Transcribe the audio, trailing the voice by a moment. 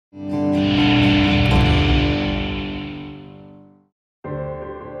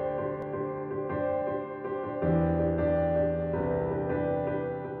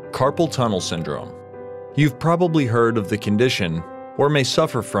Carpal tunnel syndrome. You've probably heard of the condition or may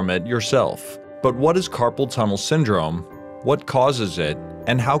suffer from it yourself. But what is carpal tunnel syndrome? What causes it?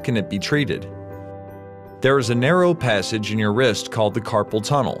 And how can it be treated? There is a narrow passage in your wrist called the carpal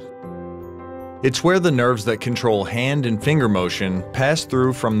tunnel. It's where the nerves that control hand and finger motion pass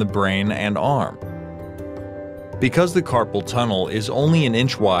through from the brain and arm. Because the carpal tunnel is only an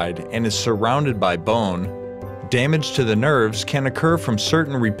inch wide and is surrounded by bone, damage to the nerves can occur from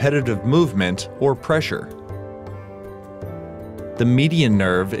certain repetitive movement or pressure. The median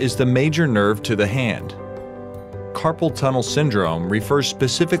nerve is the major nerve to the hand. Carpal tunnel syndrome refers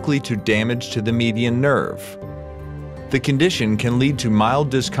specifically to damage to the median nerve. The condition can lead to mild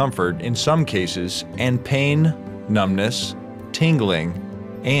discomfort in some cases and pain, numbness, tingling,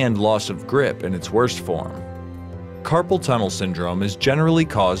 and loss of grip in its worst form. Carpal tunnel syndrome is generally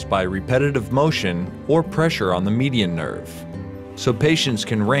caused by repetitive motion or pressure on the median nerve. So patients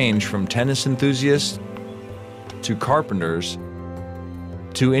can range from tennis enthusiasts to carpenters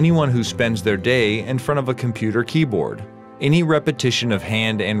to anyone who spends their day in front of a computer keyboard. Any repetition of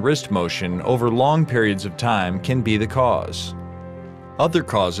hand and wrist motion over long periods of time can be the cause. Other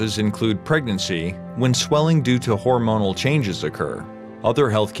causes include pregnancy, when swelling due to hormonal changes occur.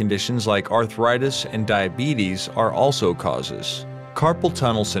 Other health conditions like arthritis and diabetes are also causes. Carpal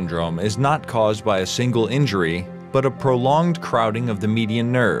tunnel syndrome is not caused by a single injury, but a prolonged crowding of the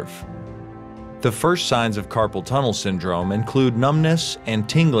median nerve. The first signs of carpal tunnel syndrome include numbness and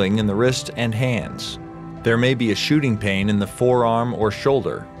tingling in the wrist and hands. There may be a shooting pain in the forearm or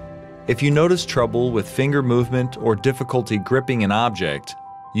shoulder. If you notice trouble with finger movement or difficulty gripping an object,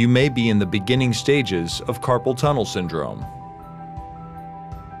 you may be in the beginning stages of carpal tunnel syndrome.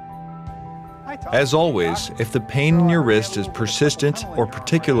 As always, if the pain in your wrist is persistent or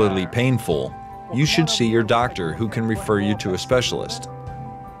particularly painful, you should see your doctor, who can refer you to a specialist.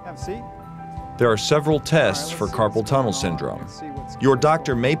 There are several tests for carpal tunnel syndrome. Your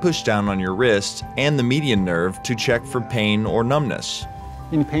doctor may push down on your wrist and the median nerve to check for pain or numbness.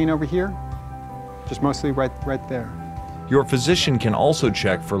 Any pain over here? Just mostly right there. Your physician can also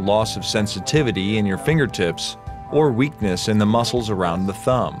check for loss of sensitivity in your fingertips or weakness in the muscles around the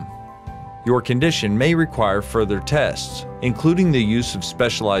thumb. Your condition may require further tests, including the use of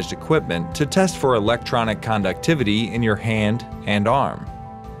specialized equipment to test for electronic conductivity in your hand and arm.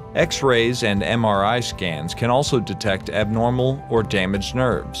 X-rays and MRI scans can also detect abnormal or damaged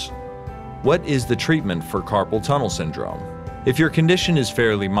nerves. What is the treatment for carpal tunnel syndrome? If your condition is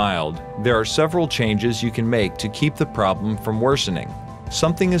fairly mild, there are several changes you can make to keep the problem from worsening.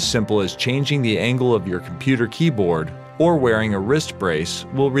 Something as simple as changing the angle of your computer keyboard or wearing a wrist brace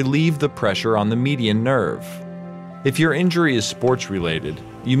will relieve the pressure on the median nerve. If your injury is sports-related,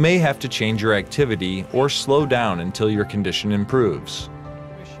 you may have to change your activity or slow down until your condition improves.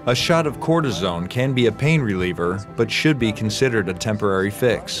 A shot of cortisone can be a pain reliever, but should be considered a temporary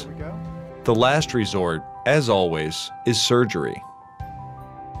fix. The last resort, as always, is surgery.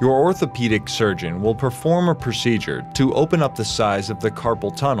 Your orthopedic surgeon will perform a procedure to open up the size of the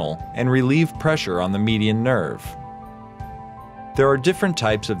carpal tunnel and relieve pressure on the median nerve. There are different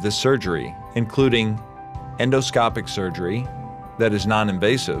types of this surgery, including endoscopic surgery, that is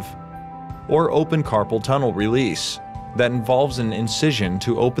non-invasive, or open carpal tunnel release, that involves an incision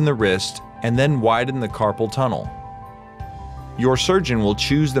to open the wrist and then widen the carpal tunnel. Your surgeon will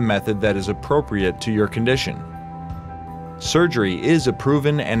choose the method that is appropriate to your condition. Surgery is a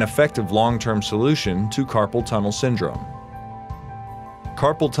proven and effective long-term solution to carpal tunnel syndrome.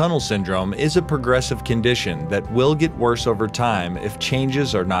 Carpal tunnel syndrome is a progressive condition that will get worse over time if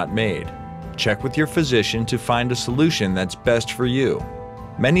changes are not made. Check with your physician to find a solution that's best for you.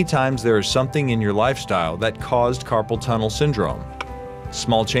 Many times there is something in your lifestyle that caused carpal tunnel syndrome.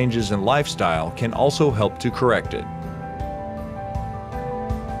 Small changes in lifestyle can also help to correct it.